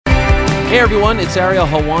Hey everyone, it's Ariel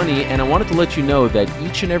Helwani, and I wanted to let you know that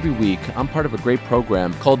each and every week I'm part of a great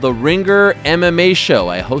program called The Ringer MMA Show.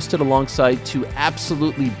 I host it alongside two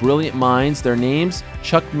absolutely brilliant minds. Their names,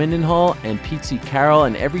 Chuck Mindenhall and Pete C. Carroll,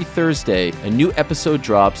 and every Thursday a new episode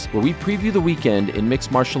drops where we preview the weekend in mixed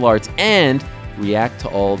martial arts and react to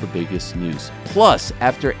all the biggest news. Plus,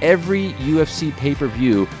 after every UFC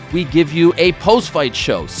pay-per-view, we give you a post-fight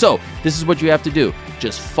show. So, this is what you have to do.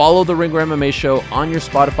 Just follow the Ringer MMA Show on your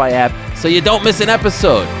Spotify app so you don't miss an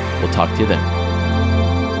episode. We'll talk to you then.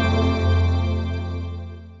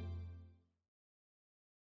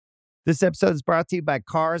 This episode is brought to you by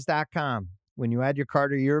Cars.com. When you add your car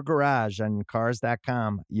to your garage on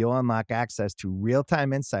Cars.com, you'll unlock access to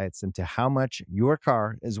real-time insights into how much your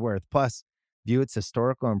car is worth. Plus, view its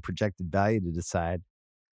historical and projected value to decide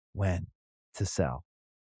when to sell.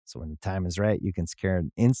 So when the time is right, you can secure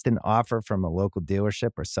an instant offer from a local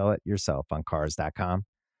dealership or sell it yourself on Cars.com.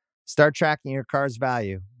 Start tracking your car's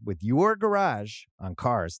value with your garage on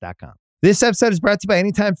Cars.com. This episode is brought to you by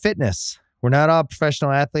Anytime Fitness. We're not all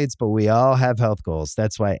professional athletes, but we all have health goals.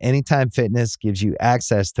 That's why Anytime Fitness gives you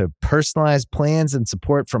access to personalized plans and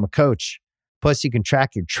support from a coach. Plus, you can track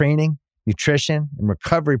your training, nutrition, and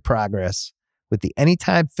recovery progress with the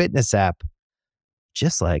Anytime Fitness app,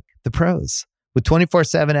 just like the pros. With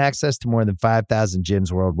 24/7 access to more than 5,000 gyms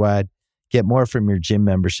worldwide, get more from your gym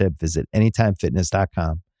membership. Visit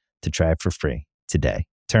anytimefitness.com to try it for free today.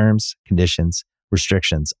 Terms, conditions,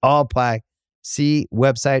 restrictions all apply. See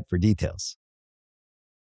website for details.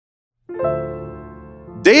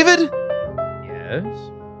 David? Yes?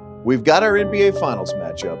 We've got our NBA Finals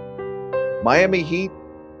matchup. Miami Heat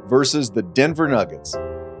versus the Denver Nuggets.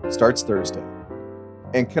 Starts Thursday.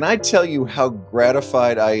 And can I tell you how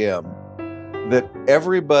gratified I am that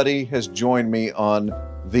everybody has joined me on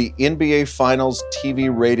the NBA Finals TV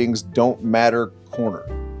ratings don't matter corner?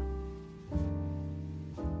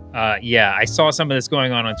 Yeah, I saw some of this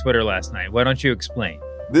going on Twitter last night. Why don't you explain?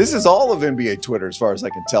 This is all of NBA Twitter as far as I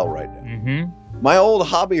can tell right now. Mm-hmm. My old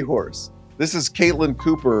hobby horse. This is Caitlin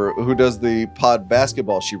Cooper, who does the pod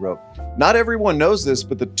basketball she wrote. Not everyone knows this,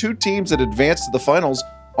 but the two teams that advanced to the finals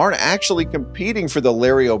aren't actually competing for the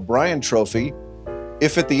Larry O'Brien trophy.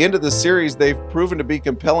 If at the end of the series they've proven to be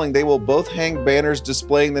compelling, they will both hang banners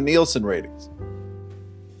displaying the Nielsen ratings.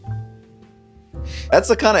 That's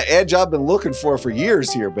the kind of edge I've been looking for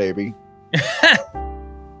years here, baby.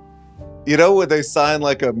 You know, when they sign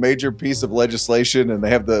like a major piece of legislation and they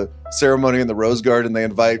have the ceremony in the Rose Garden and they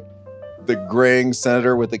invite the graying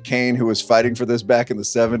senator with the cane who was fighting for this back in the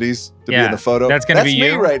 70s to be in the photo? That's going to be you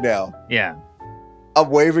me right now. Yeah. I'm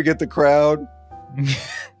waving at the crowd.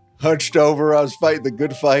 Hunched over. I was fighting the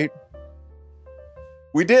good fight.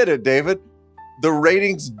 We did it, David. The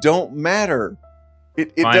ratings don't matter.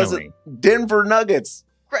 It doesn't. Denver Nuggets.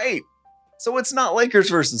 Great. So it's not Lakers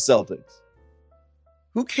versus Celtics.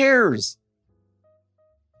 Who cares?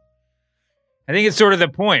 I think it's sort of the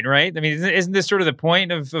point, right? I mean, isn't this sort of the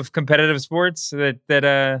point of competitive sports that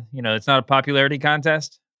it's not a popularity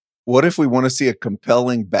contest? What if we want to see a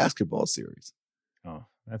compelling basketball series? Oh,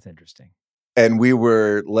 that's interesting. And we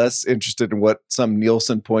were less interested in what some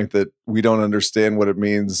Nielsen point that we don't understand what it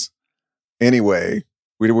means anyway.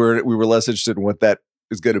 We were less interested in what that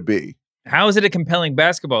is going to be. How is it a compelling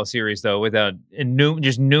basketball series, though, without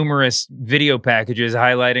just numerous video packages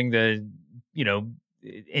highlighting the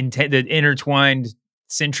intertwined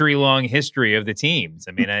century-long history of the teams?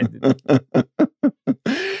 I mean,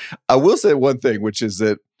 I will say one thing, which is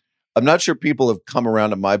that I'm not sure people have come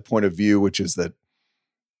around to my point of view, which is that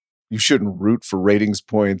you shouldn't root for ratings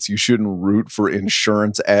points. You shouldn't root for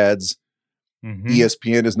insurance ads. Mm-hmm.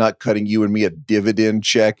 ESPN is not cutting you and me a dividend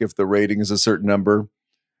check if the rating is a certain number.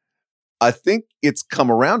 I think it's come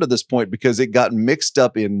around to this point because it got mixed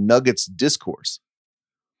up in Nuggets discourse.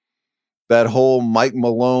 That whole Mike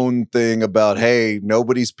Malone thing about, hey,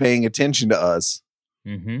 nobody's paying attention to us.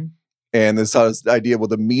 Mm-hmm. And this idea, well,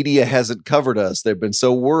 the media hasn't covered us. They've been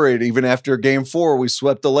so worried. Even after Game 4, we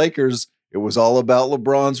swept the Lakers. It was all about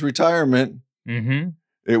LeBron's retirement. Mm-hmm.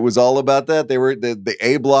 It was all about that. They were the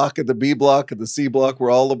A block and the B block and the C block were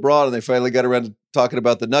all LeBron, and they finally got around to talking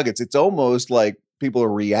about the Nuggets. It's almost like people are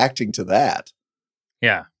reacting to that.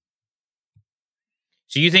 Yeah.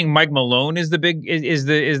 So you think Mike Malone is the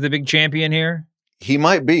big champion here? He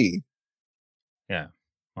might be. Yeah.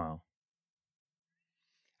 Wow.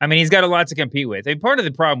 I mean, he's got a lot to compete with. And part of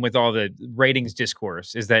the problem with all the ratings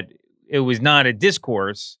discourse is that it was not a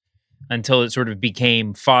discourse until it sort of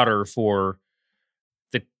became fodder for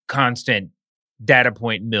the constant data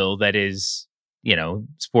point mill that is,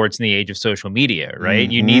 sports in the age of social media, right?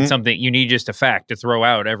 Mm-hmm. You need something, you need just a fact to throw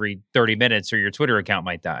out every 30 minutes or your Twitter account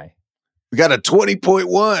might die. We got a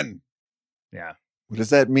 20.1. Yeah. What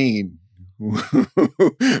does that mean?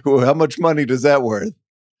 How much money does that worth?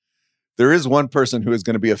 There is one person who is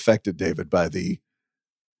going to be affected, David, by the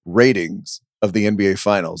ratings of the NBA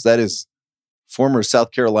Finals. That is former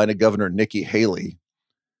South Carolina Governor Nikki Haley.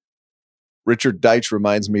 Richard Deitch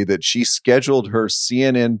reminds me that she scheduled her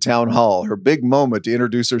CNN town hall, her big moment to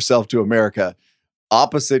introduce herself to America,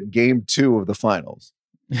 opposite game 2 of the finals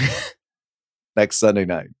next Sunday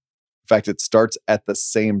night. In fact, it starts at the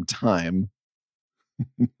same time.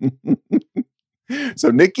 So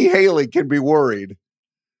Nikki Haley can be worried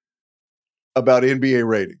about NBA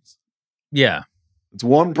ratings. Yeah. It's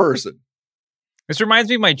one person. This reminds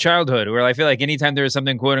me of my childhood, where I feel like anytime there was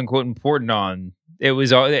something quote unquote important on, it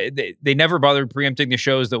was all they never bothered preempting the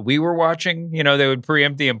shows that we were watching. You know, they would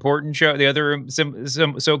preempt the important show, the other some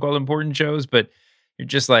so-called important shows, but you're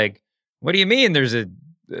just like, what do you mean there's a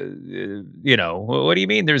what do you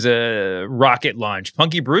mean there's a rocket launch?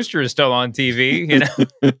 Punky Brewster is still on TV, you know.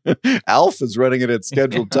 Alf is running it at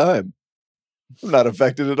scheduled time. I'm not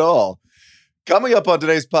affected at all. Coming up on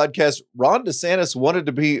today's podcast, Ron DeSantis wanted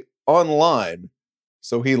to be online,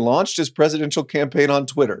 so he launched his presidential campaign on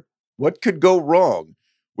Twitter. What could go wrong?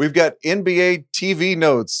 We've got NBA TV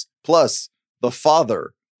notes, plus the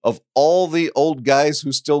father of all the old guys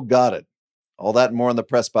who still got it. All that and more in the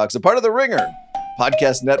press box, a part of the Ringer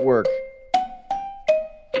Podcast Network.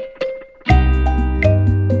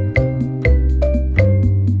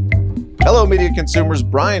 Hello, media consumers.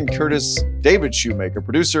 Brian Curtis, David Shoemaker,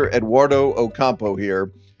 producer Eduardo Ocampo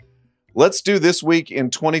here. Let's do this week in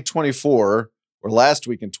 2024, or last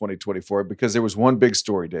week in 2024, because there was one big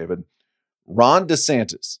story, David. Ron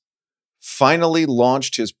DeSantis finally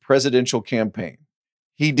launched his presidential campaign.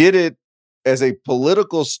 He did it as a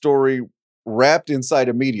political story wrapped inside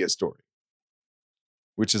a media story,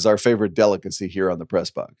 which is our favorite delicacy here on the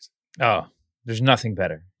press box. Oh, there's nothing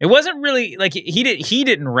better. It wasn't really like he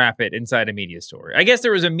didn't wrap it inside a media story. I guess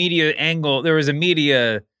there was a media angle. There was a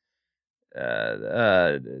media,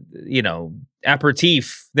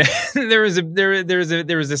 aperitif. there was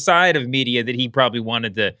a side of media that he probably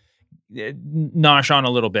wanted to nosh on a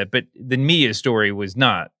little bit, but the media story was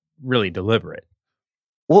not really deliberate.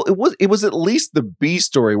 Well, it was at least the B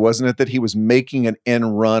story, wasn't it? That he was making an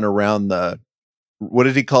end run around the, what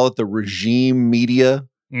did he call it? The regime media,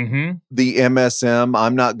 the MSM.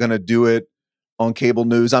 I'm not going to do it on cable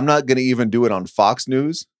news. I'm not going to even do it on Fox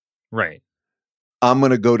News. Right. I'm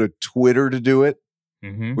going to go to Twitter to do it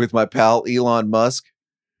with my pal Elon Musk.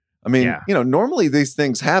 I mean, normally these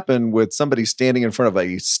things happen with somebody standing in front of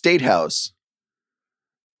a state house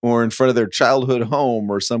or in front of their childhood home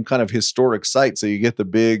or some kind of historic site, so you get the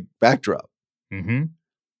big backdrop.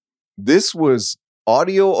 This was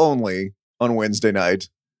audio only on Wednesday night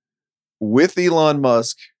with Elon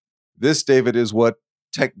Musk. This, David, is what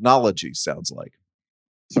technology sounds like.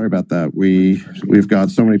 Sorry about that. We've got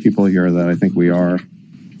so many people here that I think we are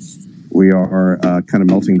kind of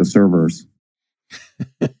melting the servers.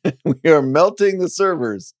 We are melting the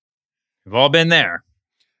servers. We've all been there.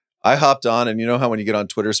 I hopped on, and you know how when you get on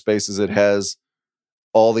Twitter Spaces, it has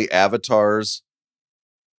all the avatars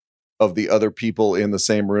of the other people in the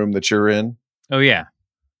same room that you're in? Oh, yeah.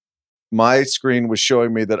 My screen was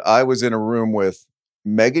showing me that I was in a room with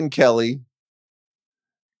Megyn Kelly,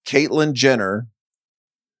 Caitlyn Jenner,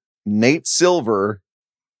 Nate Silver,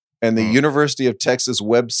 and the University of Texas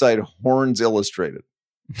website Horns Illustrated.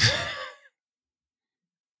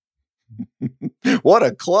 What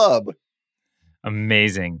a club.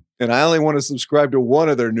 Amazing. And I only want to subscribe to one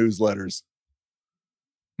of their newsletters.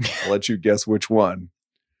 I'll let you guess which one.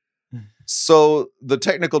 So the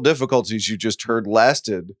technical difficulties you just heard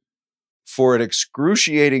lasted for an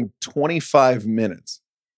excruciating 25 minutes.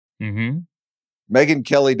 Megyn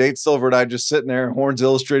Kelly, Nate Silver, and I just sitting there, Horns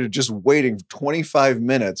Illustrated, just waiting 25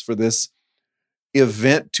 minutes for this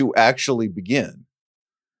event to actually begin.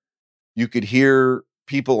 You could hear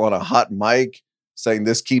people on a hot mic saying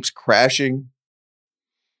this keeps crashing.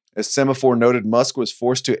 As Semaphore noted, Musk was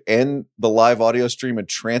forced to end the live audio stream and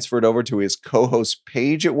transfer it over to his co-host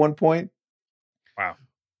page at one point. Wow.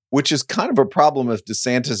 Which is kind of a problem if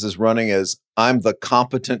DeSantis is running as I'm the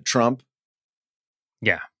competent Trump.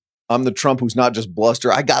 Yeah. I'm the Trump who's not just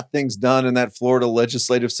bluster. I got things done in that Florida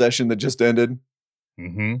legislative session that just ended.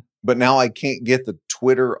 But now I can't get the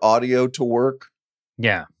Twitter audio to work.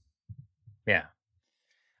 Yeah. Yeah.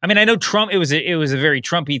 I mean, I know Trump, it was a very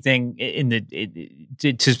Trumpy thing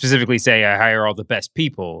to specifically say I hire all the best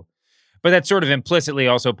people, but that's sort of implicitly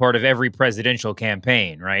also part of every presidential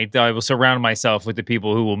campaign, right? I will surround myself with the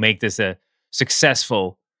people who will make this a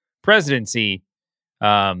successful presidency.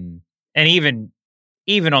 And even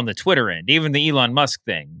even on the Twitter end, even the Elon Musk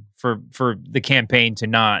thing for the campaign to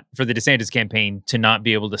not, for the DeSantis campaign to not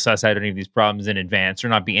be able to suss out any of these problems in advance or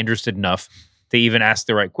not be interested enough to even ask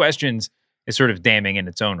the right questions is sort of damning in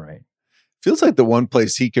its own right. Feels like the one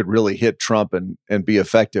place he could really hit Trump and be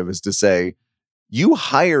effective is to say, you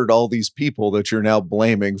hired all these people that you're now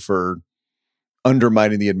blaming for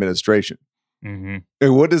undermining the administration. Mm-hmm.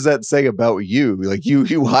 And what does that say about you? Like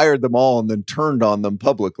you hired them all and then turned on them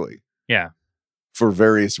publicly. Yeah. For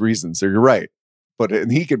various reasons. So you're right.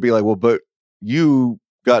 And he could be like, well, but you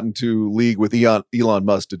got into league with Elon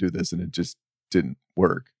Musk to do this and it just didn't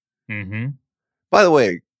work. Mm-hmm. By the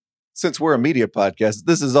way, since we're a media podcast,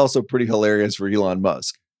 this is also pretty hilarious for Elon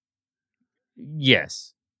Musk.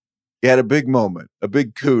 Yes. He had a big moment, a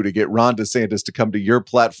big coup to get Ron DeSantis to come to your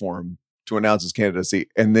platform to announce his candidacy,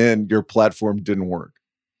 and then your platform didn't work.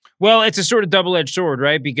 Well, it's a sort of double-edged sword,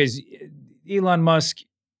 right? Because Elon Musk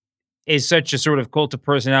is such a sort of cult of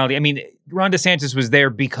personality. I mean, Ron DeSantis was there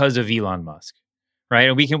because of Elon Musk, right?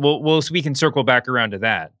 And we can circle back around to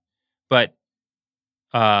that. But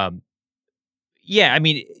yeah, I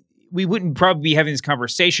mean, we wouldn't probably be having this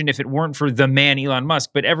conversation if it weren't for the man Elon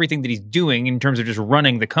Musk, but everything that he's doing in terms of just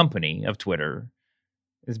running the company of Twitter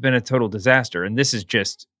has been a total disaster. And this is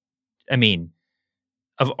just, I mean,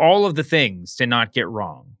 of all of the things to not get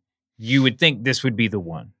wrong, you would think this would be the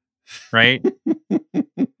one, right?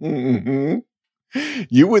 Mm-hmm.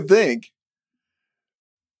 You would think.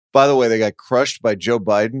 By the way, they got crushed by Joe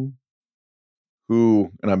Biden,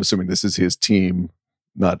 who, and I'm assuming this is his team,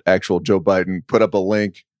 not actual Joe Biden, put up a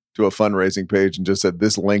link to a fundraising page and just said,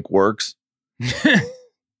 this link works. You're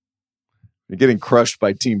getting crushed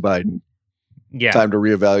by Team Biden. Yeah. Time to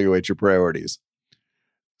reevaluate your priorities.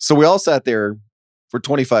 So we all sat there for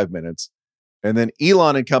 25 minutes, and then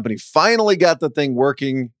Elon and company finally got the thing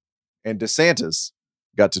working, and DeSantis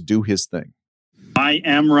got to do his thing. I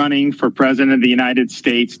am running for president of the United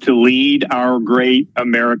States to lead our great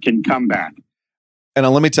American comeback. And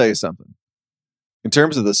let me tell you something. In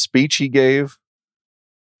terms of the speech he gave,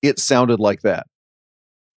 it sounded like that.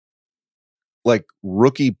 Like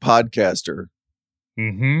rookie podcaster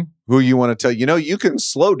who you want to tell, you can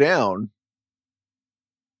slow down.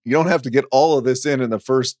 You don't have to get all of this in the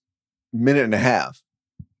first minute and a half.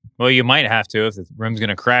 Well, you might have to if the room's going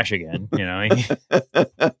to crash again,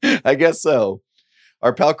 I guess so.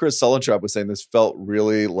 Our pal Chris Sullentrop was saying this felt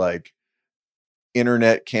really like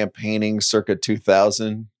internet campaigning circa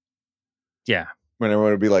 2000. Yeah. When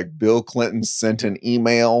everyone would be like, Bill Clinton sent an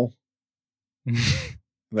email.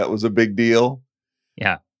 That was a big deal.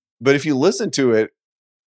 Yeah. But if you listen to it,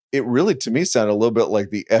 it really, to me, sounded a little bit like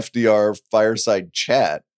the FDR fireside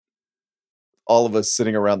chat. All of us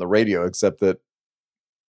sitting around the radio, except that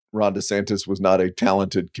Ron DeSantis was not a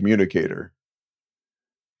talented communicator.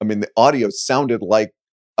 I mean, the audio sounded like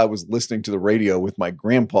I was listening to the radio with my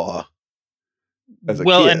grandpa as a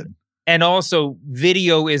kid. And also,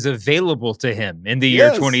 video is available to him in the year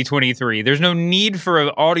 2023. There's no need for an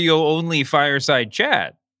audio-only fireside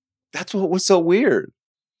chat. That's what was so weird.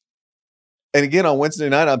 And again, on Wednesday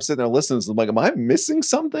night, I'm sitting there listening. I'm like, am I missing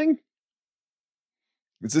something?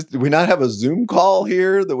 Do we not have a Zoom call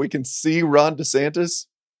here that we can see Ron DeSantis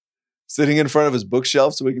sitting in front of his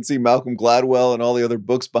bookshelf so we can see Malcolm Gladwell and all the other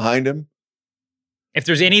books behind him? If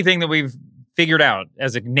there's anything that we've figured out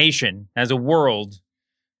as a nation, as a world,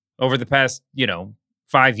 over the past,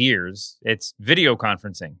 5 years, it's video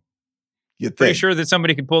conferencing. You'd think. Pretty sure that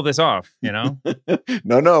somebody could pull this off, No,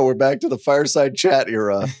 we're back to the fireside chat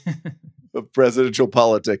era of presidential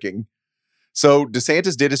politicking. So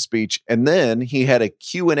DeSantis did a speech, and then he had a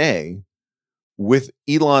Q&A with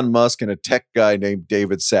Elon Musk and a tech guy named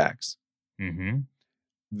David Sachs. Mm-hmm.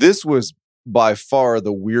 This was by far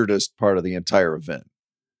the weirdest part of the entire event.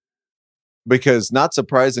 Because not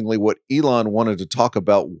surprisingly, what Elon wanted to talk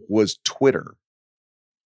about was Twitter.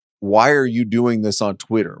 Why are you doing this on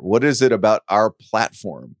Twitter? What is it about our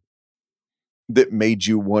platform that made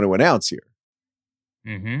you want to announce here?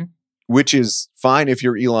 Mm-hmm. Which is fine if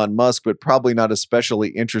you're Elon Musk, but probably not especially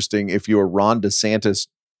interesting if you're Ron DeSantis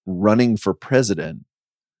running for president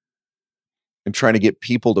and trying to get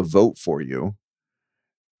people to vote for you.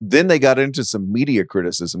 Then they got into some media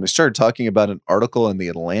criticism. They started talking about an article in The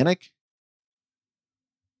Atlantic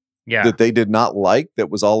that they did not like, that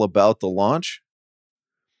was all about the launch.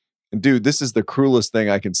 And dude, this is the cruelest thing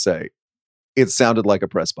I can say. It sounded like a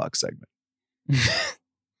press box segment.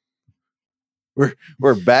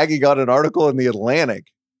 We're bagging on an article in The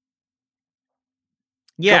Atlantic.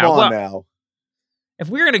 Yeah, come on now. If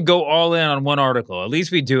we're going to go all in on one article, at least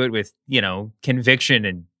we do it with, conviction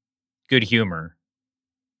and good humor.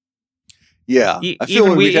 Yeah. I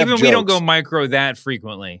feel Even we don't go micro that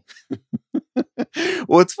frequently.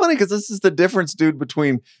 Well, it's funny because this is the difference, dude,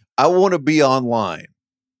 between I want to be online.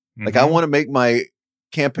 Like I want to make my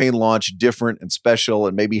campaign launch different and special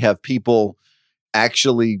and maybe have people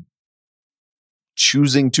actually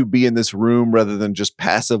choosing to be in this room rather than just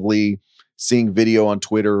passively seeing video on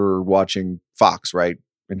Twitter or watching Fox, right?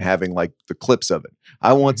 And having like the clips of it.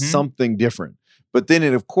 I want something different. But then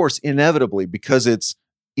it, of course, inevitably, because it's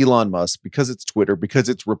Elon Musk, because it's Twitter, because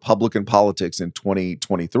it's Republican politics in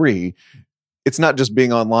 2023, it's not just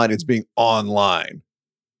being online, it's being online,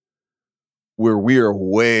 where we are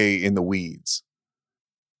way in the weeds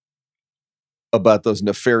about those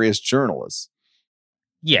nefarious journalists.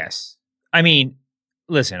 Yes. I mean,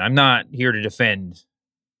 listen, I'm not here to defend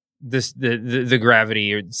the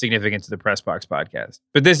gravity or significance of the Press Box podcast,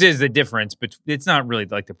 but this is the difference. But it's not really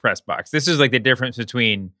like the Press Box. This is like the difference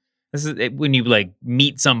between when you like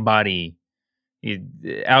meet somebody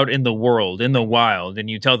out in the world, in the wild, and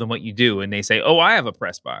you tell them what you do, and they say, "Oh, I have a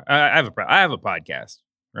press box. I have a podcast,"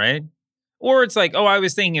 right? Or it's like, "Oh, I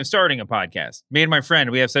was thinking of starting a podcast. Me and my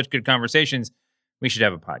friend, we have such good conversations. We should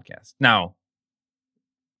have a podcast." Now,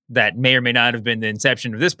 that may or may not have been the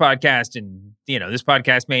inception of this podcast, and this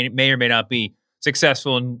podcast may or may not be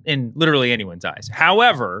successful in literally anyone's eyes.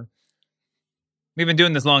 However, we've been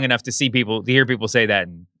doing this long enough to hear people say that,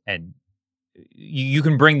 and you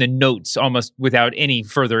can bring the notes almost without any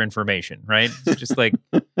further information, right? It's just like,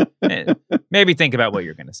 maybe think about what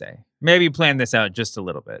you're going to say. Maybe plan this out just a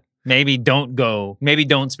little bit. Maybe don't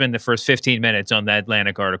spend the first 15 minutes on that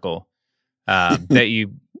Atlantic article that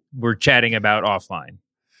you were chatting about offline,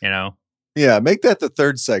 Yeah, make that the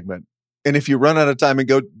third segment. And if you run out of time and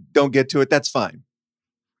don't get to it, that's fine.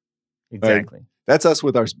 Exactly. Right? That's us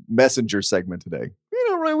with our messenger segment today.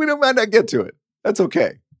 We don't mind not get to it. That's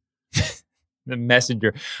okay. The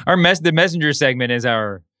messenger, the messenger segment is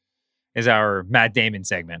our Matt Damon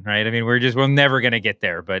segment, right? I mean, we're never going to get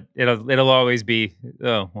there, but it'll always be,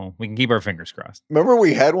 we can keep our fingers crossed. Remember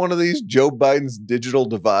we had one of these, Joe Biden's digital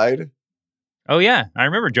divide? Oh yeah. I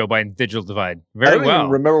remember Joe Biden's digital divide I don't even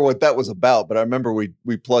remember what that was about, but I remember we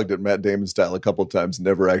plugged it Matt Damon style a couple of times and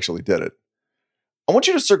never actually did it. I want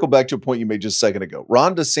you to circle back to a point you made just a second ago.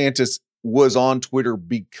 Ron DeSantis was on Twitter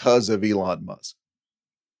because of Elon Musk.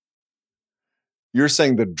 You're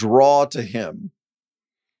saying the draw to him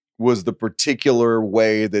was the particular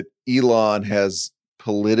way that Elon has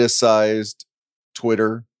politicized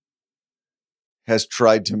Twitter, has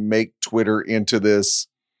tried to make Twitter into this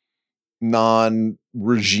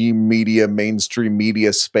non-regime media, mainstream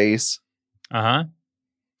media space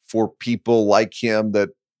for people like him that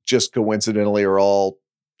just coincidentally are all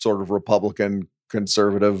sort of Republican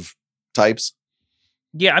conservative types.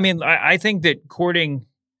 Yeah, I mean, I think that courting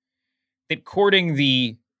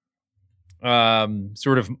the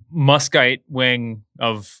sort of Muskite wing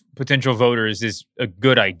of potential voters is a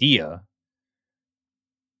good idea.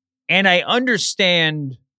 And I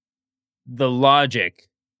understand the logic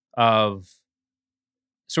of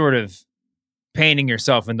sort of painting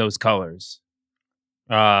yourself in those colors.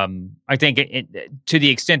 I think to the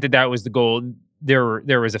extent that was the goal, there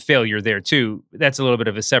was a failure there too. That's a little bit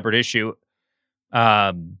of a separate issue.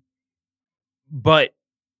 But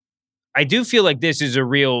I do feel like this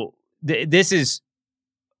is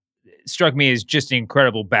struck me as just an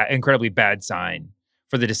incredibly bad sign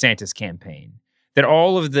for the DeSantis campaign. That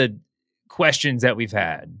all of the questions that we've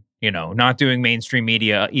had, not doing mainstream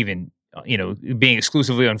media, even, being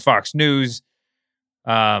exclusively on Fox News,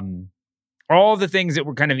 all the things that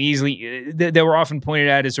were kind of that were often pointed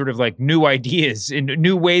at as sort of like new ideas and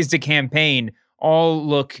new ways to campaign, all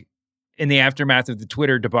look in the aftermath of the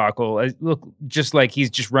Twitter debacle, look just like he's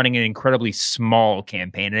just running an incredibly small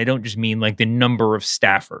campaign. And I don't just mean like the number of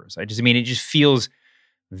staffers. I just mean it just feels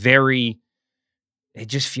very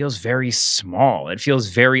small. It feels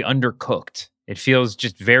very undercooked. It feels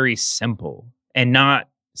just very simple, and not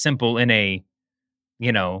simple in a,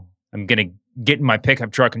 I'm going to get in my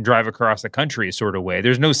pickup truck and drive across the country sort of way.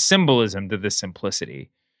 There's no symbolism to this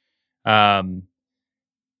simplicity. It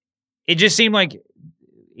just seemed like,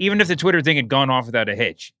 even if the Twitter thing had gone off without a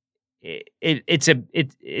hitch, it's a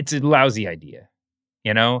lousy idea.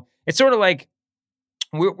 It's sort of like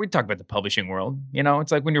we talk about the publishing world.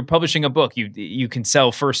 It's like when you're publishing a book, you can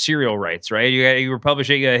sell first serial rights, right? You were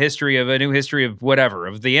publishing a new history of whatever,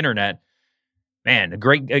 of the internet. Man, it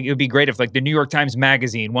would be great if like the New York Times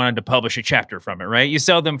Magazine wanted to publish a chapter from it, right? You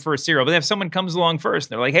sell them first serial, but if someone comes along first,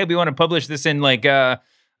 they're like, hey, we want to publish this in like the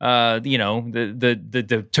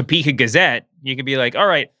Topeka Gazette, you could be like, all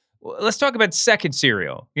right, let's talk about second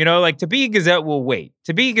serial. You know, like To Be Gazette will wait.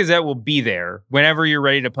 To Be Gazette will be there whenever you're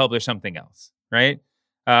ready to publish something else, right?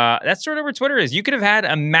 That's sort of where Twitter is. You could have had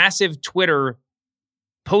a massive Twitter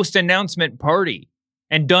post-announcement party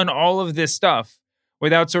and done all of this stuff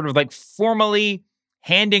without sort of like formally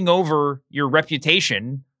handing over your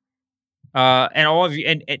reputation and all of you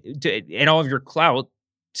and all of your clout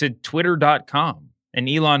to Twitter.com and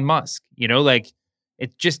Elon Musk. You know, like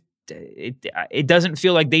it just it doesn't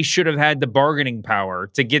feel like they should have had the bargaining power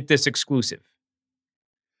to get this exclusive.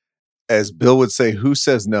 As Bill would say, who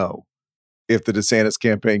says no if the DeSantis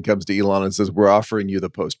campaign comes to Elon and says, we're offering you the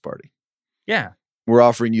post party? Yeah. We're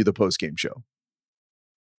offering you the post game show.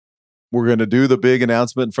 We're going to do the big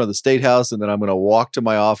announcement in front of the State House, and then I'm going to walk to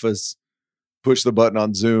my office, push the button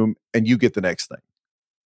on Zoom, and you get the next thing.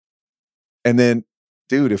 And then,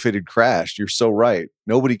 dude, if it had crashed, you're so right.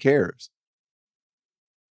 Nobody cares.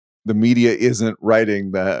 The media isn't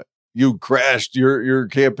writing that you crashed, your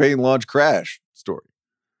campaign launch crash story.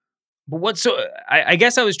 But I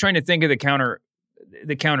guess I was trying to think of the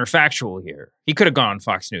counterfactual here. He could have gone on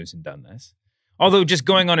Fox News and done this. Although just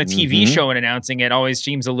going on a TV show and announcing it always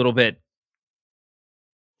seems a little bit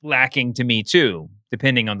lacking to me too,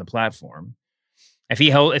 depending on the platform. If he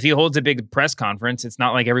holds a big press conference, it's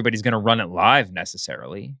not like everybody's going to run it live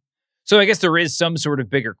necessarily. So I guess there is some sort of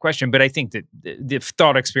bigger question, but I think that the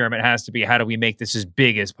thought experiment has to be, how do we make this as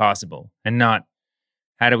big as possible, and not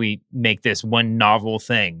how do we make this one novel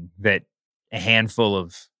thing that a handful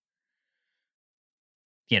of,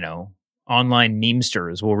 online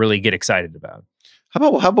memesters will really get excited about.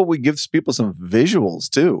 How about we give people some visuals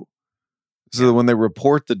too? So that when they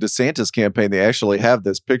report the DeSantis campaign, they actually have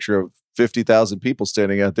this picture of 50,000 people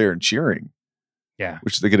standing out there and cheering. Yeah.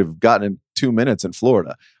 Which they could have gotten in 2 minutes in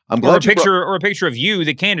Florida. Or a picture of you,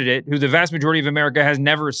 the candidate, who the vast majority of America has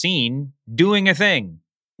never seen, doing a thing.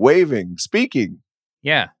 Waving, speaking.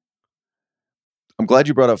 Yeah. I'm glad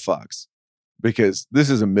you brought up Fox, because this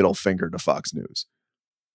is a middle finger to Fox News.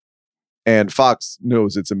 And Fox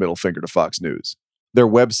knows it's a middle finger to Fox News. Their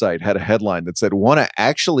website had a headline that said, want to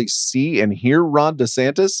actually see and hear Ron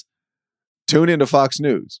DeSantis? Tune into Fox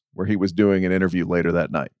News, where he was doing an interview later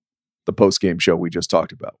that night. The post-game show we just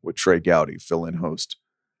talked about with Trey Gowdy, fill-in host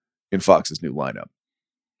in Fox's new lineup.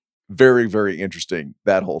 Very, very interesting,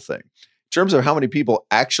 that whole thing. In terms of how many people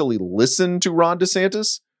actually listen to Ron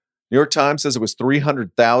DeSantis, New York Times says it was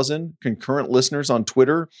 300,000 concurrent listeners on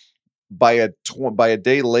Twitter. By a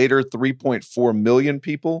day later, 3.4 million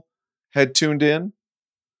people had tuned in.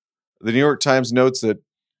 The New York Times notes that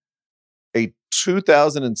a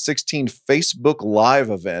 2016 Facebook Live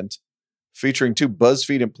event featuring two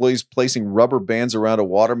BuzzFeed employees placing rubber bands around a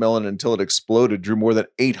watermelon until it exploded drew more than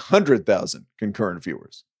 800,000 concurrent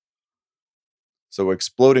viewers. So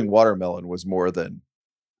exploding watermelon was more than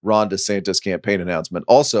Ron DeSantis' campaign announcement.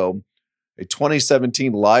 Also, a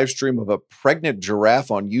 2017 live stream of a pregnant giraffe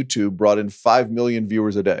on YouTube brought in 5 million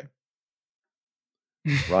viewers a day.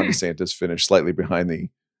 Ron DeSantis finished slightly behind the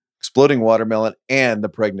exploding watermelon and the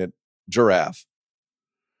pregnant giraffe.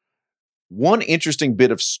 One interesting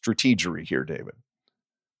bit of strategery here, David.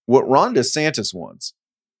 What Ron DeSantis wants,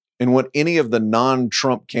 and what any of the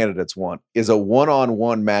non-Trump candidates want, is a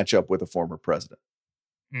one-on-one matchup with a former president.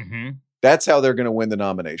 Mm-hmm. That's how they're going to win the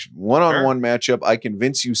nomination. One-on-one matchup. I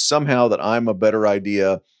convince you somehow that I'm a better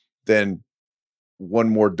idea than one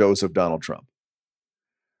more dose of Donald Trump.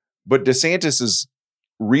 But DeSantis's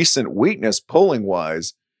recent weakness,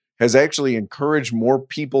 polling-wise, has actually encouraged more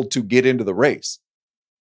people to get into the race,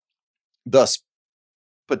 thus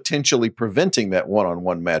potentially preventing that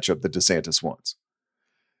one-on-one matchup that DeSantis wants.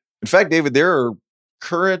 In fact, David, there are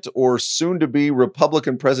current or soon-to-be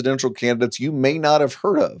Republican presidential candidates you may not have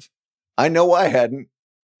heard of. I know I hadn't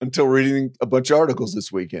until reading a bunch of articles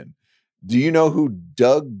this weekend. Do you know who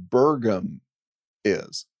Doug Burgum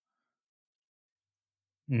is?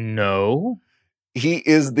 No. He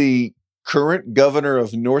is the current governor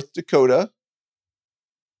of North Dakota,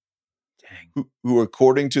 who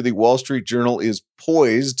according to the Wall Street Journal is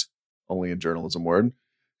poised, only in journalism word,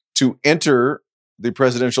 to enter the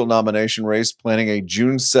presidential nomination race, planning a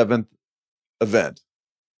June 7th event.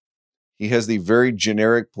 He has the very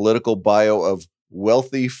generic political bio of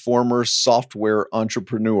wealthy former software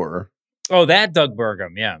entrepreneur. Oh, that Doug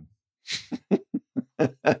Burgum, yeah.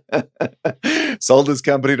 Sold his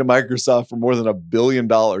company to Microsoft for more than $1 billion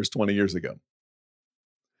 20 years ago.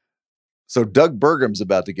 So Doug Burgum's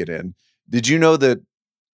about to get in. Did you know that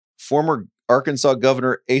former Arkansas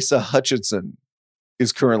Governor Asa Hutchinson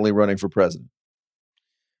is currently running for president?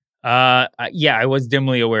 Yeah, I was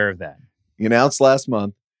dimly aware of that. He announced last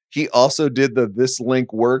month. He also did the "This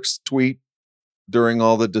Link Works" tweet during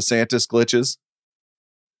all the DeSantis glitches?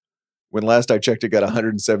 When last I checked, it got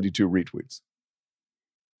 172 retweets.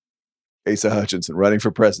 Asa Hutchinson running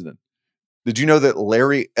for president. Did you know that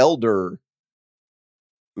Larry Elder,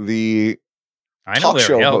 the talk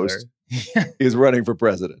show host, is running for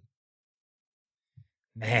president?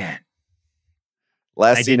 Man.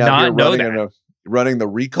 Last seen out here running the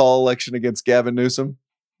recall election against Gavin Newsom.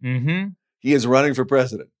 Mm-hmm. He is running for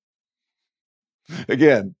president.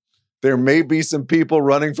 Again, there may be some people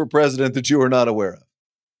running for president that you are not aware of.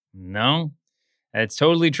 No, that's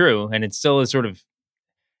totally true. And it's still a sort of,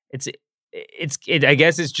 I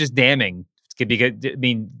guess it's just damning.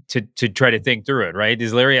 To try to think through it, right?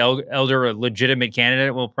 Is Larry Elder a legitimate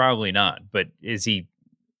candidate? Well, probably not. But is he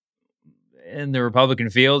in the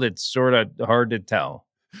Republican field? It's sort of hard to tell.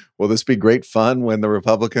 Will this be great fun when the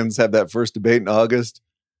Republicans have that first debate in August?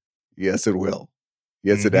 Yes, it will.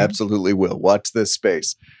 Yes, it absolutely will. Watch this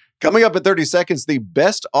space. Coming up in 30 seconds, the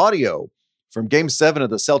best audio from Game 7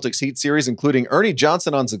 of the Celtics Heat series, including Ernie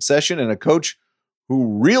Johnson on Succession and a coach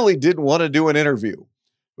who really didn't want to do an interview.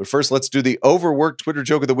 But first, let's do the overworked Twitter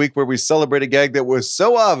joke of the week, where we celebrate a gag that was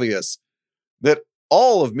so obvious that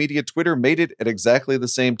all of media Twitter made it at exactly the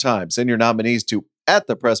same time. Send your nominees to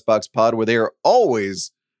 @thepressboxpod, where they are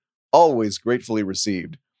always gratefully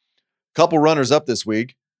received. Couple runners up this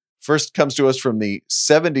week. First comes to us from the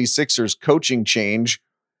 76ers coaching change.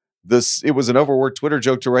 It was an overworked Twitter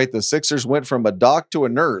joke to write, the Sixers went from a doc to a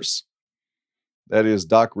nurse. That is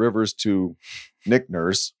Doc Rivers to Nick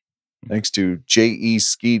Nurse. Thanks to J.E.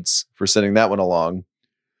 Skeets for sending that one along.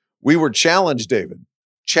 We were challenged, David,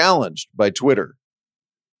 by Twitter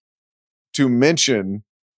to mention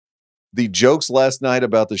the jokes last night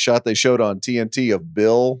about the shot they showed on TNT of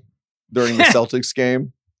Bill during the Celtics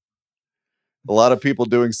game. A lot of people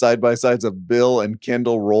doing side-by-sides of Bill and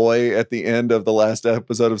Kendall Roy at the end of the last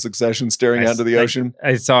episode of Succession staring out into the ocean.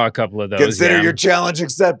 I saw a couple of those. Consider your challenge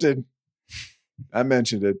accepted. I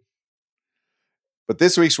mentioned it. But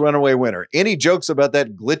this week's runaway winner. Any jokes about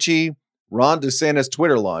that glitchy Ron DeSantis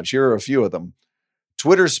Twitter launch? Here are a few of them.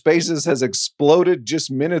 Twitter Spaces has exploded just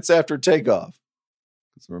minutes after takeoff.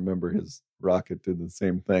 Because remember, his rocket did the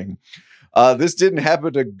same thing. This didn't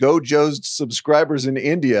happen to Gojo's subscribers in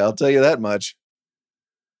India, I'll tell you that much.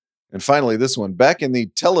 And finally, this one. Back in the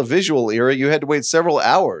televisual era, you had to wait several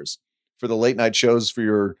hours for the late night shows for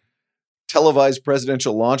your televised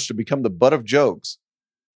presidential launch to become the butt of jokes.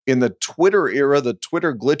 In the Twitter era, the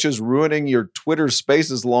Twitter glitches ruining your Twitter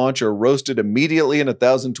Spaces launch are roasted immediately in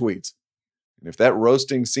 1,000 tweets. And if that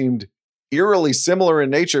roasting seemed eerily similar in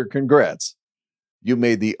nature, congrats. You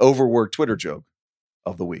made the overworked Twitter joke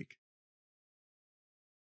of the week.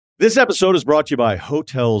 This episode is brought to you by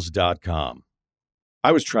Hotels.com.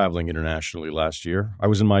 I was traveling internationally last year. I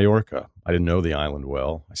was in Mallorca. I didn't know the island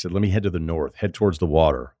well. I said, let me head to the north, head towards the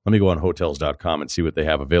water. Let me go on Hotels.com and see what they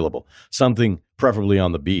have available. Something preferably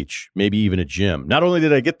on the beach, maybe even a gym. Not only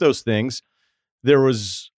did I get those things, there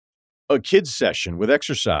was a kids session with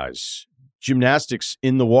exercise, gymnastics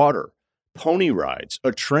in the water, pony rides,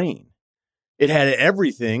 a train. It had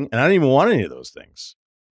everything, and I didn't even want any of those things.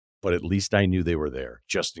 But at least I knew they were there,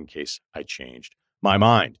 just in case I changed my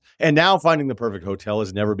mind. And now finding the perfect hotel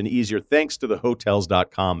has never been easier thanks to the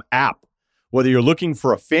Hotels.com app. Whether you're looking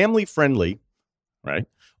for a family-friendly, right,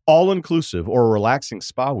 all-inclusive or a relaxing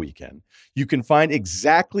spa weekend, you can find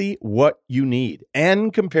exactly what you need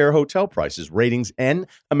and compare hotel prices, ratings, and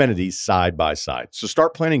amenities side by side. So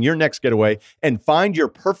start planning your next getaway and find your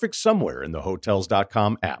perfect somewhere in the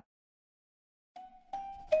Hotels.com app.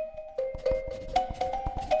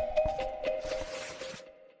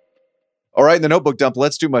 All right, in the notebook dump,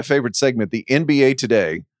 let's do my favorite segment, the NBA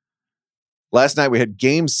Today. Last night we had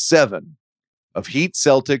Game 7 of Heat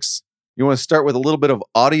Celtics. You want to start with a little bit of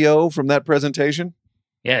audio from that presentation?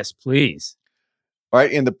 Yes, please. All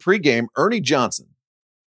right, in the pregame, Ernie Johnson,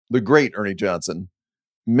 the great Ernie Johnson,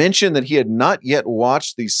 mentioned that he had not yet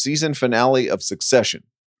watched the season finale of Succession.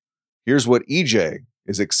 Here's what EJ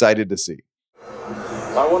is excited to see.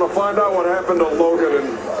 I want to find out what happened to Logan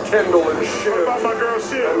and Kendall and Shiv. What about my girl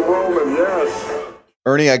Shiv? And Roman, yes.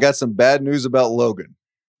 Ernie, I got some bad news about Logan.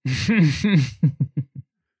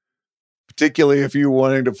 Particularly if you're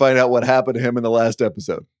wanting to find out what happened to him in the last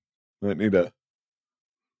episode. I need to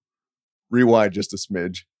rewind just a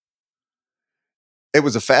smidge. It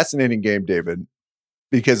was a fascinating game, David,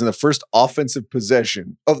 because in the first offensive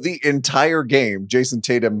possession of the entire game, Jason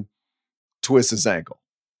Tatum twists his ankle.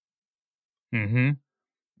 Mm-hmm.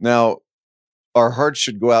 Now, our hearts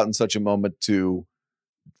should go out in such a moment to,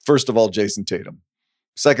 first of all, Jason Tatum.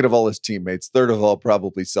 Second of all, his teammates. Third of all,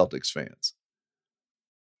 probably Celtics fans.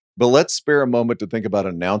 But let's spare a moment to think about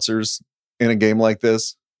announcers in a game like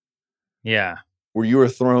this? Yeah. Where you were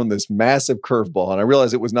thrown this massive curveball. And I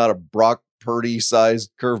realize it was not a Brock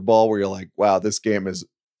Purdy-sized curveball where you're like, wow, this game is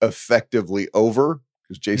effectively over.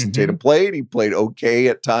 Because Jason Tatum played. He played okay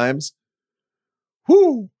at times.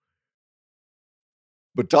 Whoo!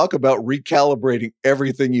 But talk about recalibrating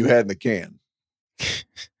everything you had in the can.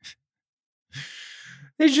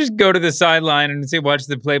 They just go to the sideline and say, watch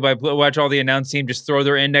the play-by-play, watch all the announce team just throw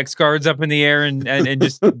their index cards up in the air and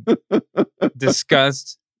just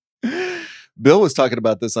disgust. Bill was talking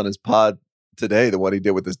about this on his pod today, the one he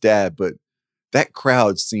did with his dad, but that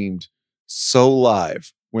crowd seemed so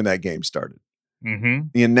live when that game started. Mm-hmm.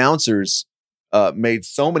 The announcers made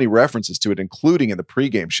so many references to it, including in the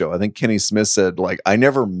pregame show. I think Kenny Smith said, like, I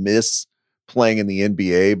never miss playing in the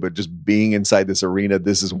NBA, but just being inside this arena,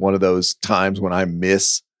 this is one of those times when I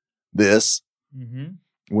miss this,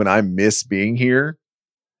 when I miss being here.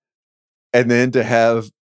 And then to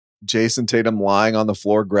have Jason Tatum lying on the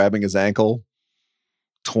floor, grabbing his ankle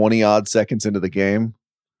 20 odd seconds into the game.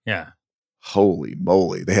 Yeah. Holy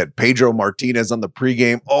moly. They had Pedro Martinez on the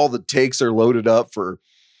pregame. All the takes are loaded up for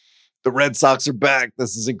the Red Sox are back.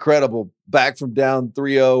 This is incredible. Back from down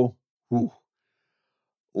 3-0. Whew.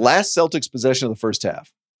 Last Celtics possession of the first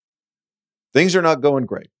half. Things are not going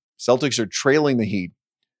great. Celtics are trailing the Heat.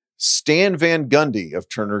 Stan Van Gundy of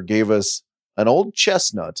Turner gave us an old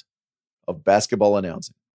chestnut of basketball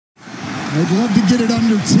announcing. I'd love to get it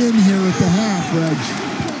under 10 here at the half, Reg.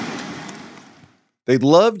 They'd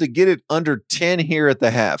love to get it under 10 here at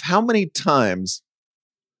the half. How many times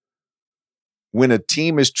when a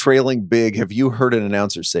team is trailing big have you heard an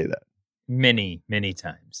announcer say that? Many, many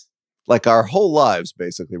times. Like our whole lives,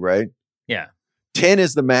 basically, right? Yeah. 10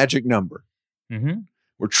 is the magic number. Mm-hmm.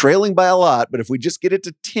 We're trailing by a lot, but if we just get it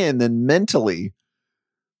to 10, then mentally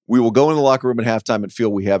we will go in the locker room at halftime and feel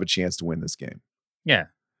we have a chance to win this game. Yeah.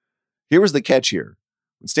 Here was the catch here.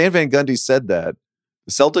 When Stan Van Gundy said that,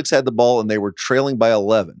 the Celtics had the ball and they were trailing by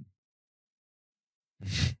 11.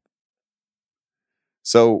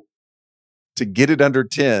 So to get it under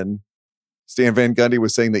 10, Stan Van Gundy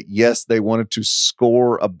was saying that, yes, they wanted to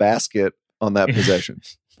score a basket on that possession.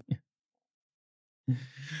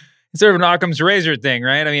 It's sort of an Occam's razor thing,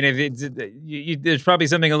 right? I mean, if there's probably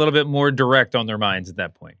something a little bit more direct on their minds at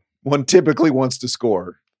that point. One typically wants to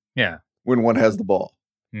score. Yeah. When one has the ball.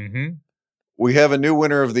 Mm-hmm. We have a new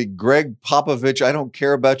winner of the Greg Popovich I Don't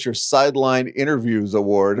Care About Your Sideline Interviews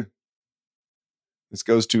Award. This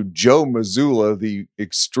goes to Joe Mazzulla, the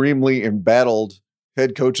extremely embattled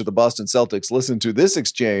head coach of the Boston Celtics. Listen to this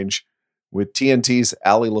exchange with TNT's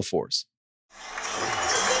Allie LaForce.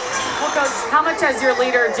 Well, Coach, how much has your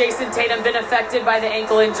leader, Jason Tatum, been affected by the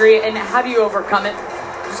ankle injury, and how do you overcome it?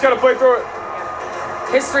 Just got to play through it.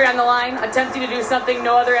 History on the line, attempting to do something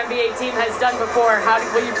no other NBA team has done before. How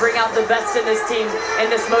will you bring out the best in this team in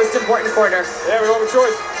this most important quarter? Yeah, we don't have a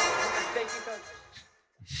choice. Thank you,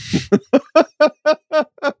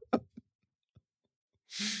 Coach.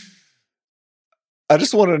 I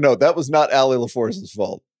just want to know, that was not Allie LaForce's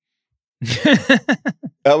fault.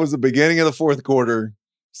 That was the beginning of the fourth quarter.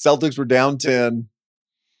 Celtics were down 10.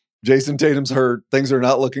 Jason Tatum's hurt. Things are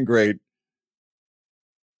not looking great.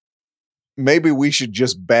 Maybe we should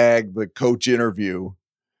just bag the coach interview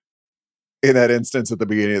in that instance at the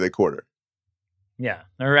beginning of the quarter. Yeah.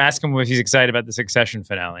 Or ask him if he's excited about the Succession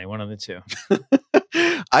finale. One of the two.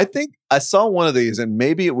 I think I saw one of these, and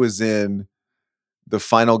maybe it was in the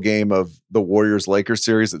final game of the Warriors-Lakers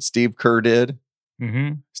series that Steve Kerr did.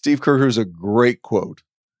 Mm-hmm. Steve Kerr, who's a great quote.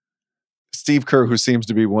 Steve Kerr, who seems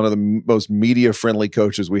to be one of the most media-friendly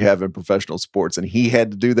coaches we have in professional sports, and he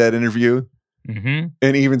had to do that interview. Mm-hmm.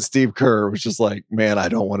 And even Steve Kerr was just like, man, I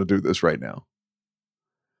don't want to do this right now.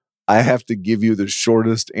 I have to give you the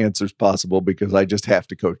shortest answers possible because I just have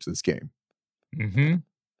to coach this game. Mm-hmm.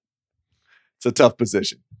 It's a tough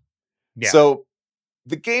position. Yeah. So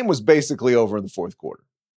the game was basically over in the fourth quarter,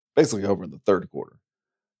 basically over in the third quarter.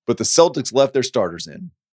 But the Celtics left their starters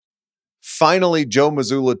in. Finally, Joe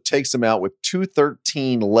Mazzulla takes them out with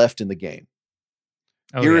 2:13 left in the game.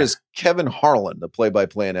 Here is Kevin Harlan, the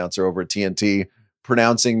play-by-play announcer over at TNT,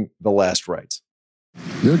 pronouncing the last rites.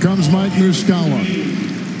 Here comes Mike Muscala.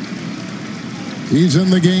 He's in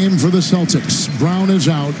the game for the Celtics. Brown is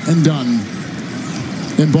out and done.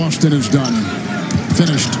 And Boston is done.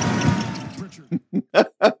 Finished.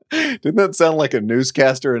 Didn't that sound like a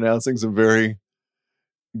newscaster announcing some very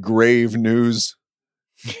grave news?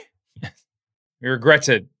 We regret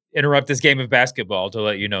to interrupt this game of basketball to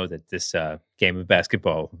let you know that this game of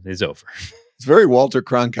basketball is over. It's very Walter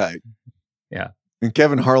Cronkite. Yeah. And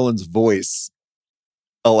Kevin Harlan's voice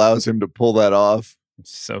allows him to pull that off.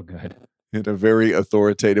 It's so good. In a very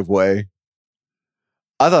authoritative way.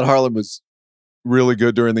 I thought Harlan was really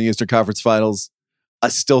good during the Eastern Conference Finals. I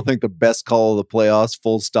still think the best call of the playoffs,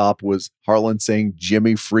 full stop, was Harlan saying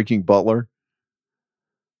Jimmy freaking Butler.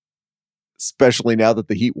 Especially now that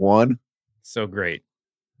the Heat won. So great.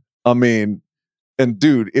 I mean, and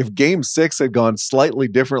dude, if Game 6 had gone slightly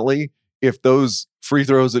differently, if those free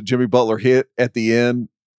throws that Jimmy Butler hit at the end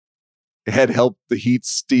had helped the Heat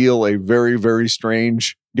steal a very, very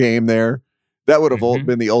strange game there, that would have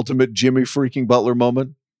been the ultimate Jimmy freaking Butler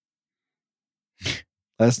moment.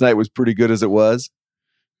 Last night was pretty good as it was.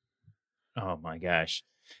 Oh my gosh.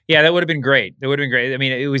 Yeah, that would have been great. That would have been great. I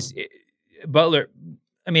mean, Butler.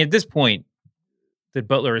 I mean, at this point, that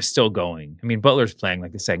Butler is still going. I mean, Butler's playing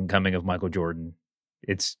like the second coming of Michael Jordan.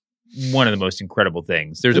 It's one of the most incredible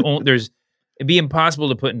things. It'd be impossible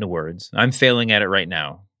to put into words. I'm failing at it right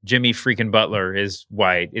now. Jimmy freaking Butler is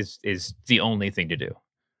the only thing to do.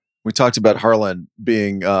 We talked about Harlan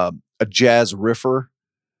being a jazz riffer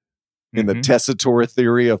in the tessitura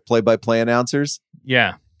theory of play-by-play announcers.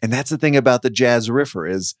 Yeah. And that's the thing about the jazz riffer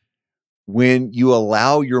is when you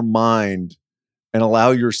allow your mind and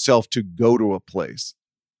allow yourself to go to a place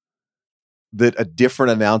that a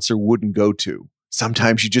different announcer wouldn't go to,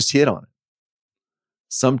 sometimes you just hit on it.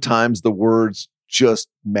 Sometimes the words just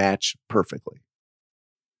match perfectly.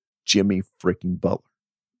 Jimmy freaking Butler.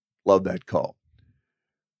 Love that call.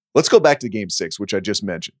 Let's go back to Game 6, which I just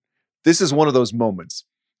mentioned. This is one of those moments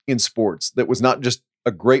in sports that was not just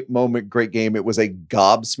a great moment, great game. It was a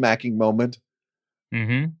gobsmacking moment.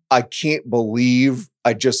 I can't believe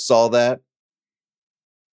I just saw that.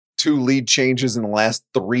 2 lead changes in the last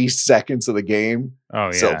 3 seconds of the game. Oh,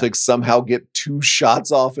 yeah. Celtics somehow get 2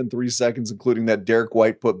 shots off in 3 seconds, including that Derek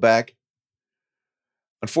White put back.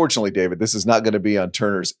 Unfortunately, David, this is not going to be on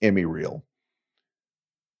Turner's Emmy reel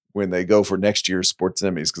when they go for next year's Sports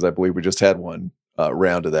Emmys, because I believe we just had one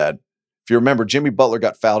round of that. If you remember, Jimmy Butler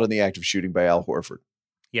got fouled in the act of shooting by Al Horford.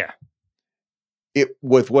 Yeah.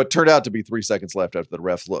 With what turned out to be 3 seconds left after the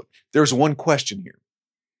ref looked. There's one question here.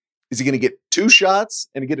 Is he going to get 2 shots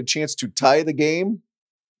and get a chance to tie the game?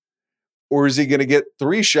 Or is he going to get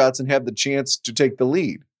 3 shots and have the chance to take the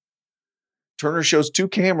lead? Turner shows 2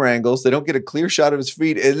 camera angles. They don't get a clear shot of his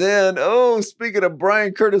feet. And then, speaking of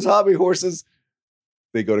Brian Curtis hobby horses,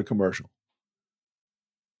 they go to commercial.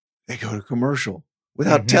 They go to commercial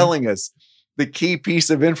without telling us the key piece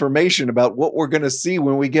of information about what we're going to see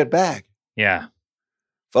when we get back. Yeah.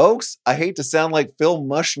 Folks, I hate to sound like Phil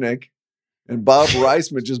Mushnick and Bob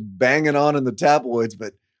Reisman just banging on in the tabloids,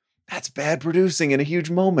 but that's bad producing in a huge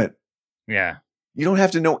moment. Yeah. You don't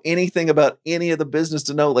have to know anything about any of the business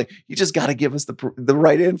to know. Like, you just got to give us the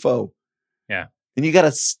right info. Yeah. And you got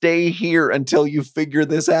to stay here until you figure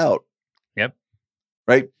this out. Yep.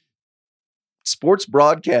 Right? Sports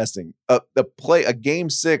broadcasting, a Game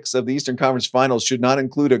 6 of the Eastern Conference Finals should not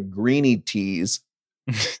include a greenie tease.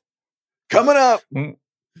 Coming up,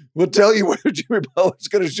 we'll tell you whether Jimmy Butler's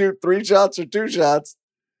going to shoot 3 shots or 2 shots.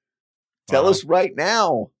 Tell us right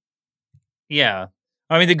now. Yeah.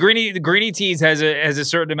 I mean, the greenie tease has a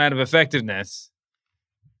certain amount of effectiveness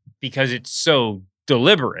because it's so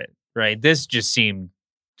deliberate, right? This just seemed,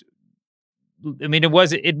 I mean, it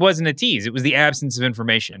wasn't a tease. It was the absence of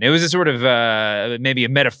information. It was a sort of maybe a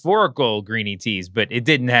metaphorical greenie tease, but it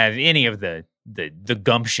didn't have any of the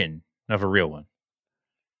gumption of a real one.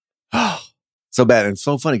 So bad. And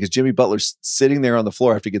so funny because Jimmy Butler's sitting there on the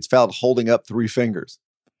floor after he gets fouled, holding up 3 fingers.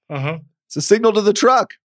 It's a signal to the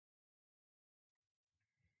truck.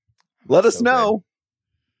 Let us know.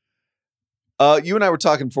 You and I were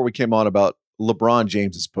talking before we came on about LeBron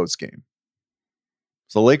James's postgame.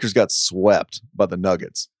 So the Lakers got swept by the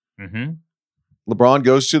Nuggets. LeBron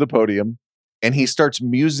goes to the podium and he starts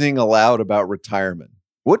musing aloud about retirement.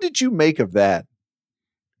 What did you make of that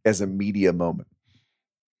as a media moment?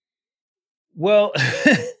 Well,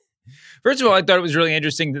 first of all, I thought it was really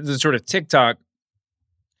interesting the sort of TikTok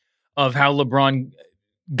of how LeBron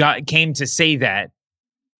came to say that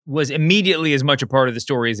was immediately as much a part of the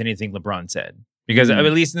story as anything LeBron said. Because at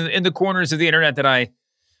least in the corners of the internet that I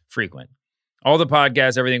frequent, all the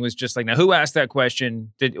podcasts, everything was just like, now who asked that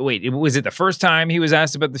question? Was it the first time he was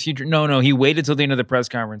asked about the future? No, he waited till the end of the press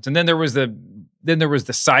conference. And then there was the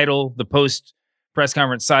Seidel, the post press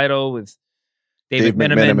conference Seidel with Dave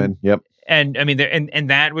McMenamin. Yep. And I mean, and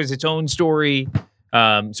that was its own story.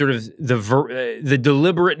 Sort of the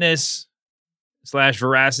deliberateness /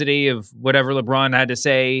 veracity of whatever LeBron had to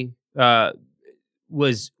say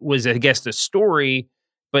was I guess the story,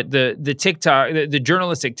 but the TikTok, the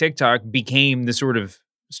journalistic TikTok became the sort of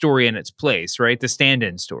story in its place, right? The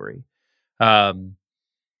stand-in story.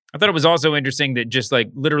 I thought it was also interesting that just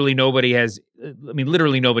like literally nobody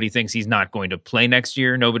thinks he's not going to play next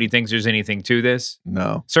year. Nobody thinks there's anything to this.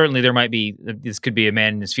 No. Certainly this could be a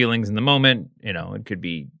man in his feelings in the moment. It could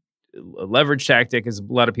be a leverage tactic, as a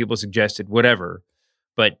lot of people suggested, whatever.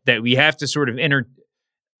 But that we have to sort of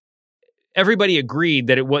everybody agreed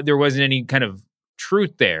that there wasn't any kind of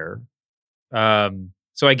truth there.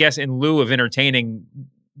 So I guess in lieu of entertaining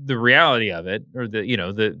the reality of it, or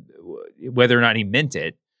the whether or not he meant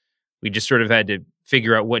it, we just sort of had to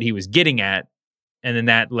figure out what he was getting at, and then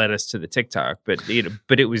that led us to the TikTok. But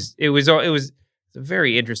it was a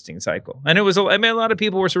very interesting cycle, and it was. I mean, a lot of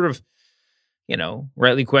people were sort of,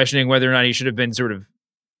 rightly questioning whether or not he should have been sort of,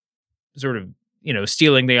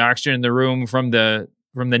 stealing the oxygen in the room from the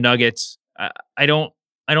Nuggets. I don't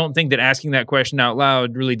think that asking that question out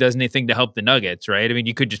loud really does anything to help the Nuggets, right? I mean,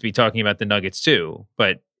 you could just be talking about the Nuggets too,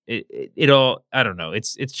 but it all, I don't know.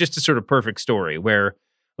 It's just a sort of perfect story where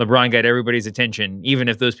LeBron got everybody's attention, even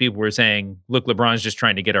if those people were saying, look, LeBron's just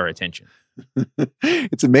trying to get our attention.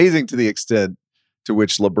 It's amazing to the extent to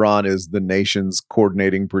which LeBron is the nation's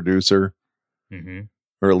coordinating producer,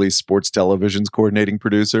 or at least sports television's coordinating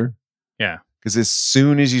producer. Yeah. Because as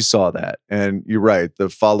soon as you saw that, and you're right, the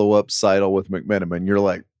follow-up Seidel with McMenamin, you're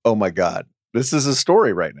like, oh my God, this is a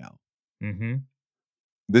story right now. Mm-hmm.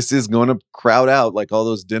 This is going to crowd out, like all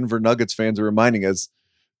those Denver Nuggets fans are reminding us,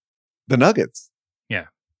 the Nuggets. Yeah.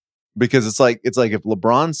 Because it's like if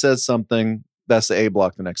LeBron says something, that's the A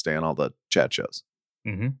block the next day on all the chat shows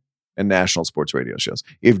and national sports radio shows.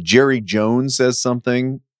 If Jerry Jones says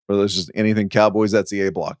something, or there's just anything Cowboys, that's the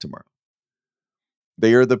A block tomorrow.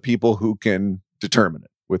 They are the people who can determine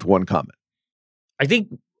it with one comment. I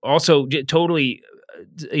think also totally,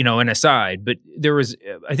 an aside, but there was,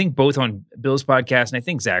 I think both on Bill's podcast and I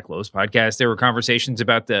think Zach Lowe's podcast, there were conversations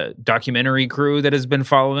about the documentary crew that has been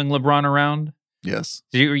following LeBron around. Yes.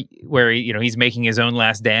 Where, he's making his own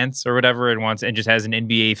Last Dance or whatever and just has an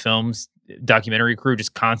NBA Films documentary crew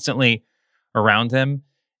just constantly around him,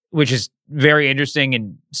 which is very interesting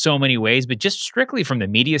in so many ways, but just strictly from the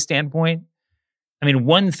media standpoint. I mean,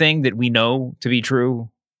 one thing that we know to be true,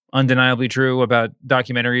 undeniably true about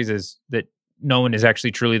documentaries is that no one is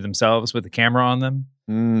actually truly themselves with the camera on them.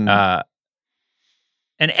 And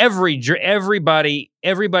everybody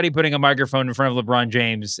putting a microphone in front of LeBron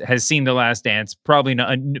James has seen The Last Dance probably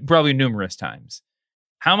numerous times.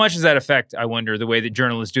 How much does that affect, I wonder, the way that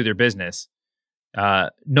journalists do their business,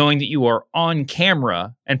 knowing that you are on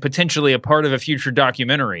camera and potentially a part of a future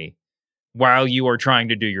documentary while you are trying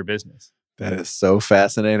to do your business? That is so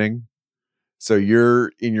fascinating. So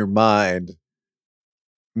you're in your mind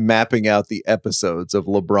mapping out the episodes of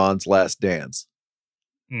LeBron's Last Dance.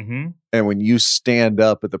 Mm-hmm. And when you stand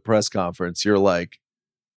up at the press conference, you're like,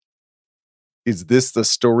 is this the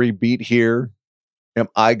story beat here? Am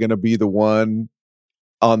I going to be the one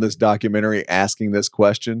on this documentary asking this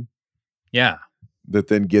question? Yeah. That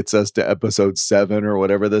then gets us to episode 7 or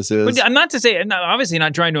whatever this is. But I'm obviously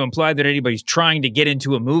not trying to imply that anybody's trying to get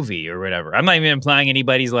into a movie or whatever. I'm not even implying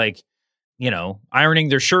anybody's like, ironing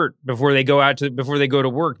their shirt before they go to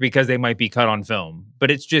work because they might be cut on film.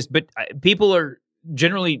 But it's just, people are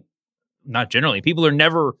people are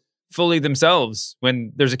never fully themselves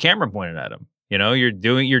when there's a camera pointed at them. You're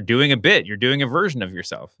doing a bit, you're doing a version of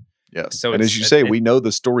yourself. Yes. So and as you say, we know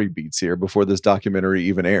the story beats here before this documentary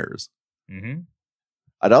even airs. Mm-hmm.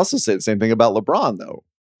 I'd also say the same thing about LeBron, though.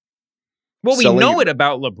 Well, we know it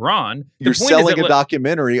about LeBron. You're selling a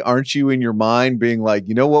documentary, aren't you, in your mind, being like,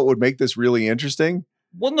 what would make this really interesting?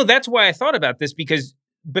 Well, no, that's why I thought about this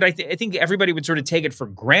but I think everybody would sort of take it for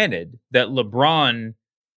granted that LeBron,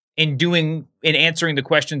 in answering the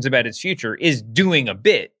questions about his future, is doing a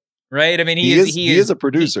bit, right? I mean, he is a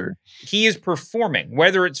producer. He is performing,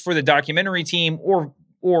 whether it's for the documentary team or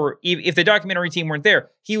if the documentary team weren't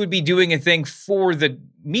there, he would be doing a thing for the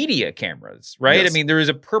media cameras, right? Yes. I mean, there is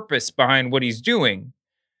a purpose behind what he's doing.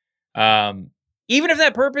 Even if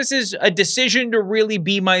that purpose is a decision to really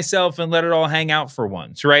be myself and let it all hang out for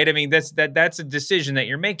once, right? I mean, that's a decision that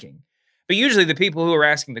you're making. But usually the people who are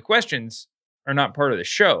asking the questions are not part of the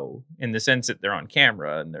show in the sense that they're on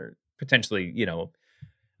camera and they're potentially,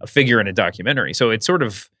 a figure in a documentary. So it's sort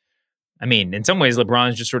of, I mean, in some ways,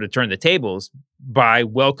 LeBron's just sort of turned the tables by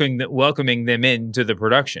welcoming them into the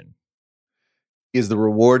production. Is the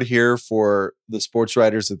reward here for the sports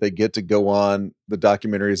writers that they get to go on the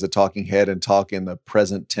documentary as a talking head and talk in the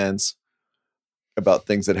present tense about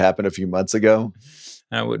things that happened a few months ago?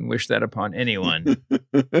 I wouldn't wish that upon anyone.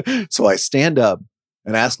 So I stand up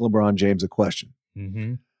and ask LeBron James a question.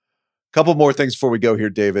 Mm-hmm. Couple more things before we go here,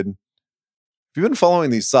 David. Have you been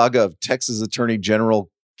following the saga of Texas Attorney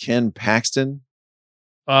General Ken Paxton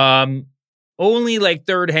Only like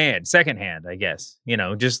second hand, I guess.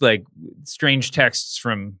 Just like strange texts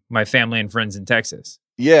from my family and friends in Texas.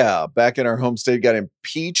 Yeah, back in our home state, got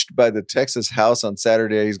impeached by the Texas House on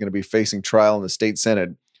Saturday. He's going to be facing trial in the state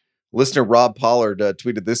Senate. Listener Rob Pollard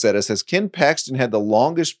tweeted this at us. Says Ken Paxton had the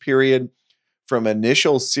longest period from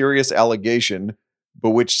initial serious allegation,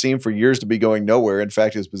 but which seemed for years to be going nowhere. In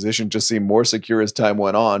fact, his position just seemed more secure as time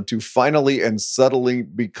went on, to finally and subtly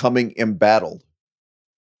becoming embattled.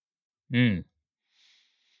 I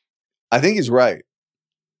think he's right.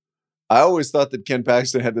 I always thought that Ken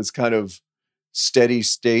Paxton had this kind of steady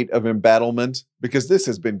state of embattlement, because this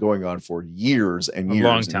has been going on for years and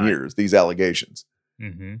years and years, these allegations.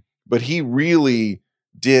 Mm-hmm. But he really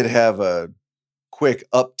did have a quick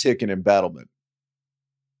uptick in embattlement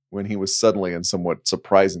when he was suddenly and somewhat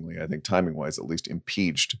surprisingly, I think timing-wise at least,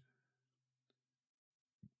 impeached.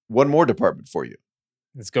 One more department for you.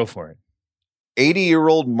 Let's go for it.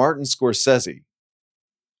 80-year-old Martin Scorsese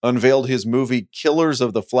unveiled his movie Killers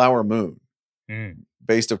of the Flower Moon,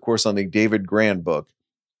 based, of course, on the David Grand book,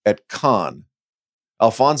 at Cannes.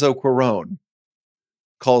 Alfonso Cuarón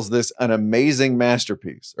calls this an amazing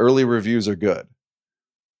masterpiece. Early reviews are good.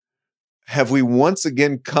 Have we once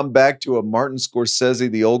again come back to a Martin Scorsese,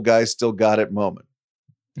 the old guy still got it moment?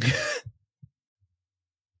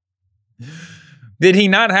 Did he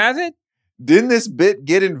not have it? Didn't this bit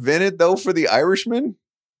get invented, though, for The Irishman?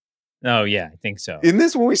 Oh, yeah, I think so. Isn't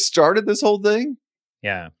this when we started this whole thing?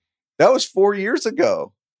 Yeah. That was 4 years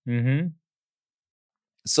ago. Mm-hmm.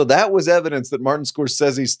 So that was evidence that Martin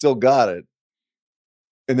Scorsese still got it.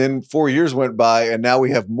 And then 4 years went by, and now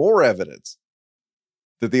we have more evidence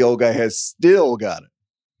that the old guy has still got it.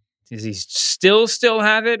 Does he still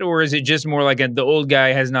have it, or is it just more like the old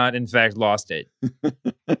guy has not, in fact, lost it?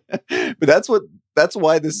 But that's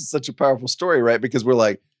why this is such a powerful story, right? Because we're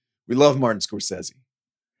like, we love Martin Scorsese.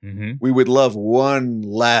 Mm-hmm. We would love one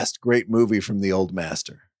last great movie from the old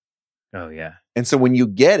master. Oh, yeah. And so when you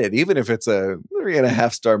get it, even if it's a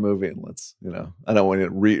 3.5-star movie, and let's, I don't want to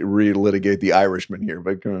relitigate The Irishman here,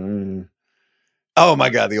 but oh my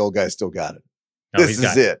God, the old guy still got it. No, this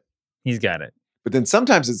is it. He's got it. But then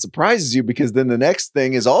sometimes it surprises you, because then the next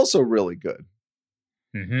thing is also really good.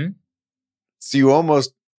 Mm-hmm. So you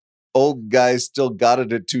almost, old guys still got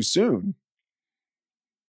it too soon.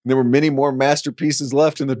 There were many more masterpieces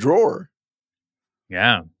left in the drawer.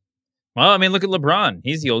 Yeah. Well, I mean, look at LeBron.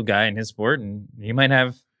 He's the old guy in his sport, and he might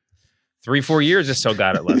have 3-4 years or still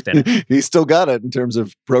got it left in him. He's still got it in terms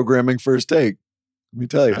of programming first take. Let me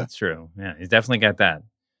tell you. That's true. Yeah, he's definitely got that.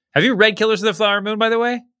 Have you read Killers of the Flower Moon, by the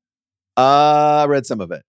way? I read some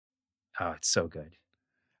of it. Oh, it's so good.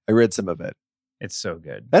 I read some of it. It's so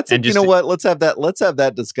good. That's it. You know what? Let's have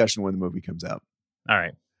that discussion when the movie comes out. All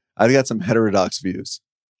right. I've got some heterodox views.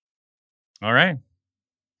 All right.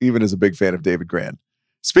 Even as a big fan of David Grand.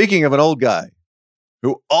 Speaking of an old guy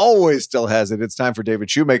who always still has it, it's time for David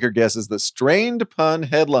Shoemaker guesses the strained pun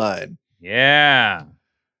headline. Yeah.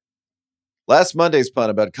 Last Monday's pun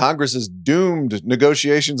about Congress's doomed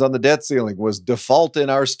negotiations on the debt ceiling was default in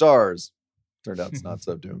our stars. Turned out it's not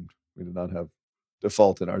so doomed. We did not have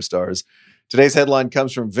default in our stars. Today's headline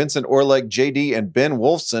comes from Vincent Orleg, JD, and Ben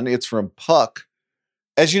Wolfson. It's from Puck.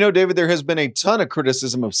 As you know, David, there has been a ton of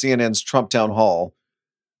criticism of CNN's Trump Town Hall.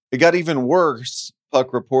 It got even worse,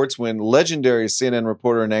 Puck reports, when legendary CNN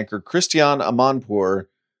reporter and anchor Christiane Amanpour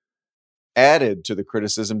added to the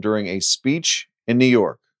criticism during a speech in New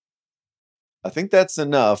York. I think that's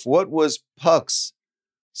enough. What was Puck's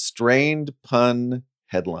strained pun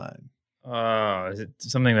headline? Is it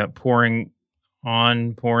something about pouring?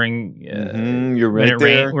 You're right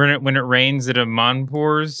there. When it rains, it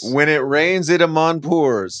pours. When it rains, it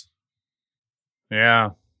pours.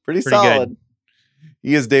 Yeah. Pretty solid. Good.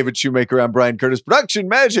 He is David Shoemaker. I'm Brian Curtis. Production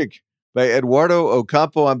magic by Eduardo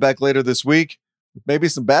Ocampo. I'm back later this week. Maybe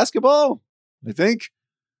some basketball, I think.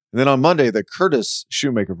 And then on Monday, the Curtis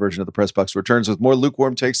Shoemaker version of the Press Box returns with more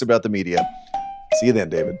lukewarm takes about the media. See you then,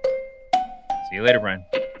 David. See you later, Brian.